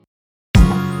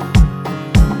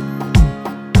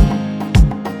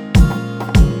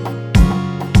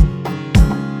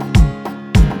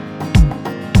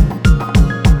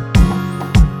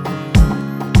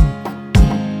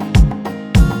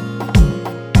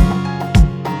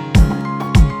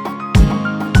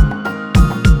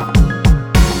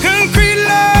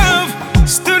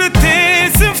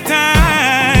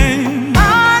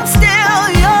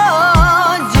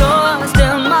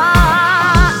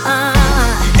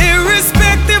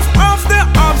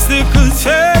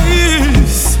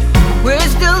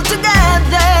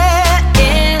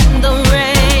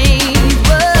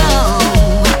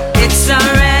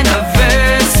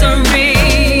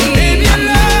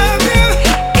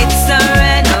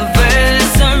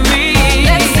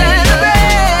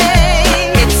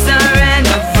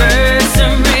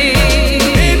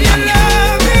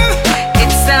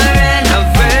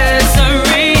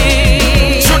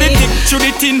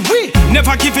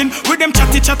nothing. With them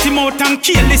chatty mouth and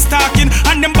careless talking,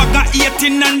 and them bag of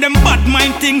eating and them bad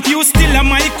mind thing. You still are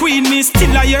my queen, me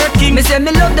still are your king. Me say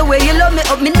me love the way you love me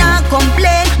up, me not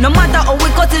complain. No matter how we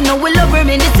cut it, no we love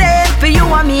remain the same. For you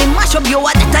and me, mash up you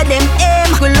what that them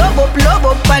aim. We love up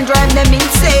and drive them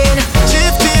insane.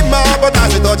 Shifty more, but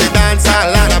as we go to dance,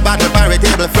 I'll land about the bar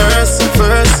table first.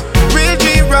 Real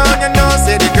G round, you know,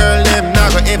 say the girl them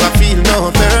not gonna ever feel no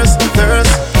thirst.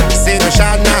 See no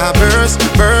shot, nah burst.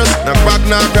 No crack,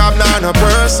 no grab, no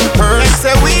purse. Let's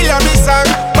say we love this song,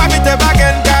 pop it up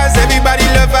again, cause everybody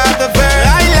love out the verse.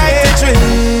 I like to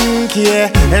drink, yeah,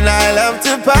 and I love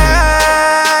to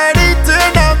party,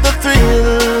 turn up the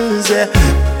thrills, yeah.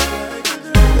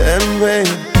 And wave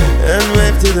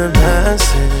to the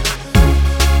masses.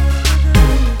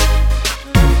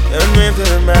 And wave to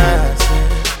the masses.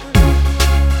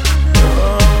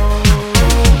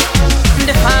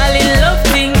 The fall in love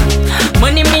thing.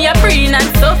 Money me a bring and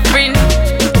suffering.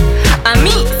 And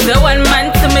me, the one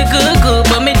man to me good,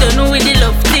 but me don't know with the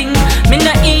love thing. Me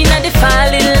not in at the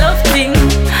fall in love thing.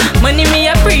 Money me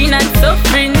a bring and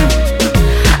suffering.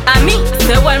 And me,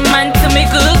 the one man to me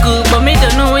good, but me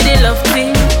don't know with the love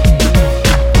thing.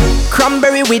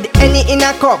 Cranberry with any in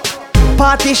a cup.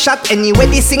 Party shot anywhere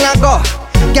the singer go.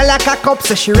 Girl like a cup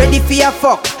so she ready for your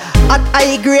fuck. At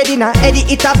high grade in a Eddie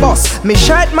it a bus. Me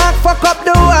shirt mark fuck up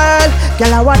the world.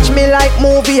 Girl I watch me like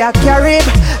movie a Carib.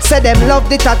 Say them love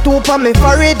the tattoo for me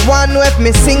forehead. One with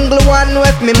me single, one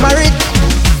with me married.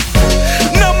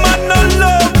 No man no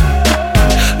love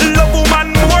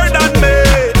woman more than me.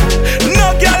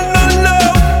 No girl no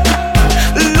love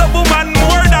woman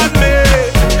more than me.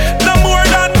 No more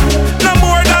than me. No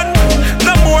more than me.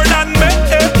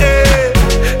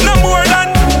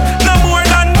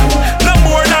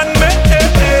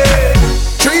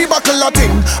 Three buckle of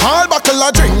ting, all buckle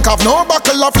of drink. Have no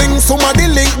buckle of fling. Somebody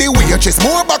link the waitress,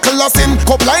 more buckle of sin.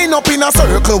 Cup line up in a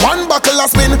circle, one buckle of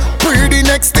spin. Pre the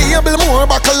next table, more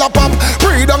buckle of pop.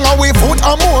 Pre down away foot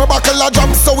and more buckle of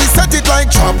drop. So we set it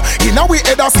like trap, in a we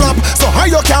head a slap. So how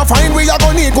you can't find where you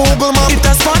gonna need Google map. If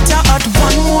the spot you at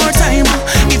one more time,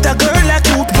 if the girl like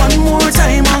you one more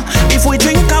time, if we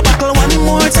drink a buckle one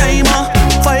more time,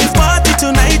 5 party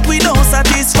tonight we don't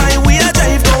satisfy. We a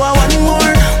drive go a one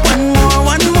more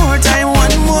time,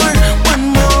 one more.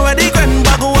 At the grand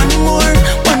bag one more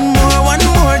time, one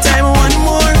more time.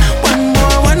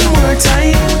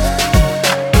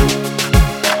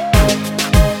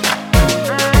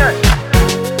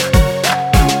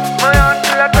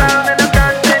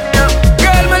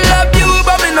 Girl, me love you,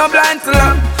 but me no blind to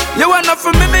love. You want enough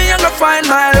for me, you gonna find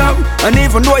my love. And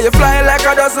even though you fly like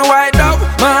a dozen white dove,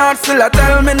 my heart still a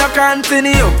tell me no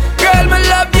continue. Girl, me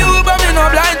love you, but me no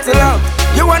blind to love.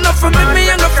 You want enough for me, you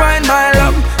gonna find my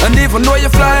love. And even though you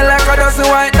fly like a dozen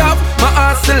white dove, my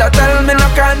heart still a tell me no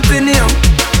continue.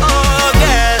 Oh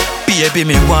girl, baby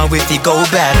me want with you go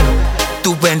back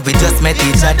to when we just met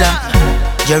each other.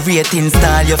 Your rating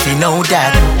style, you feel know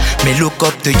that. Me look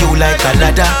up to you like a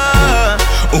ladder.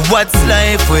 What's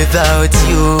life without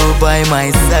you by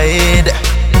my side?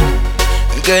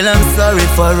 Girl, I'm sorry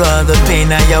for all the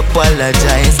pain, I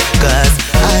apologize. Cause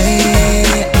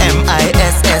I-M-I-S-S-Y-O-U,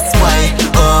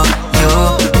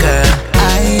 girl.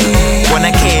 I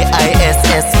wanna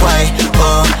K-I-S-S-Y-O-U,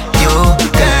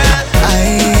 girl.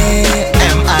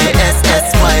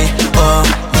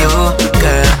 I-M-I-S-S-Y-O-U,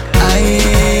 girl. I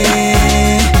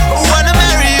wanna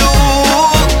marry you.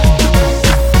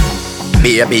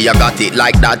 Baby, you got it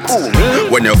like that.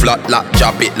 When you flat lock,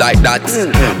 drop it like that.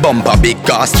 Bumper big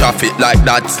gas, traffic like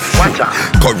that.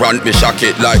 Current, me shock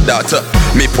it like that.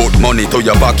 Me put money to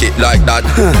your pocket like that.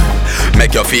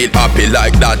 Make you feel happy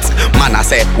like that. Man, I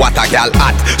say, what a girl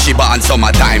hot. She born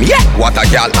summertime, yeah, what a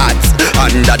girl hot.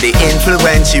 Under the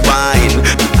influence she wine.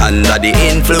 Under the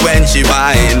influence she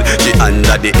wine. She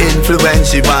under the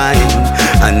influence she wine.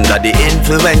 Under the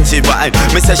influence she wine.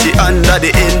 Me say she under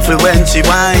the influence she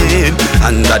wine.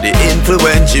 Under the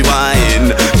influence she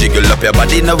wine. Jiggle up your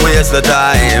body, no waste the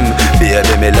time.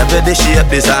 Baby, me love you, the shape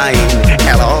design.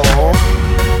 Hello.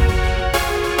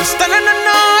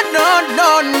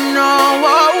 No,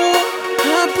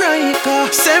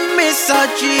 Bryka, send me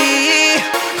such.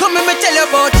 Come and me tell you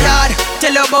about yard,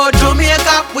 tell you about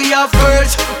Jamaica. We have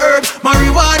herbs,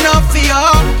 marijuana for you,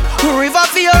 river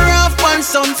for your rough and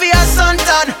sun for your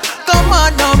suntan. Come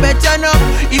on now, better now.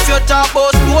 If you talk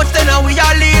about sports, then we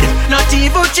are lead. Not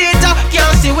even cheater,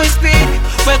 can't see we speed.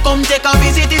 We come take a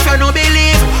visit if you no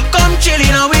believe. Come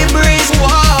chillin' and we breeze.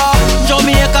 Wow.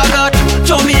 Jamaica got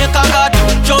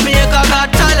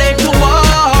talent to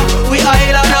war. We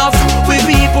island off, we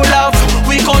people off,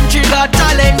 we country got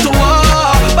talent to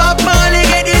war. Bob Marley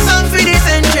get this song for the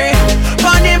century.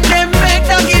 Pan him them make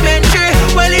the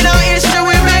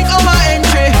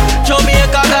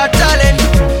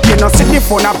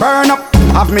phone a burn up.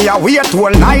 Have me a wait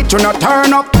all night to not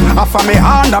turn up. Offer me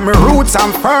hand and me roots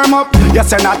and firm up. You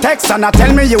send a text and I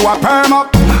tell me you a perm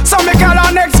up. So me call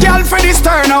her next girl for this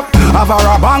turn up. Have her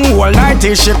a bang all night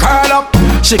till she curl up.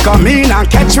 She come in and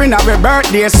catch me in a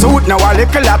birthday suit. Now a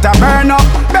little at a burn up.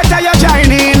 Better you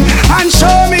join in and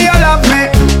show me you love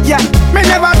me. Yeah, me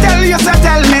never tell you so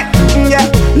tell me. Yeah,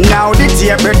 now the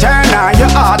tape return and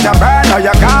your heart a burn. Now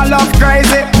you can't love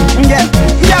crazy. Yeah,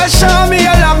 yeah, show me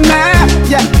you love me.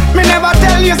 Yeah, me never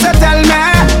tell you so tell me.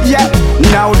 Yeah,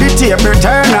 now the tape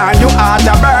return and your heart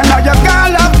a burn. Now you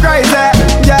can't love crazy.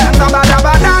 Yeah, baba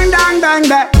daba dang dang dang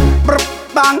dang.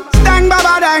 Bang, stang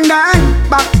baba dang dang.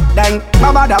 Bang, dang,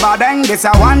 baba daba dang. This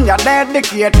a one you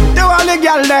dedicate to all the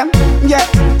girl them. Yeah,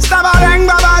 stabba dang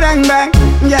baba dang bang.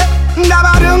 Yeah,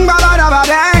 daba dung baba daba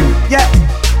dang. Yeah,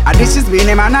 and this is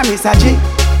Winnie man and Miss G.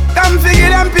 Come figure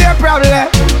them pay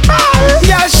problem.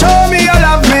 Yeah, show me you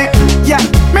love me. Yeah,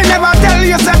 me never tell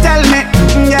you so tell me.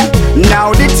 Yeah,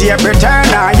 now the tape return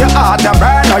and your heart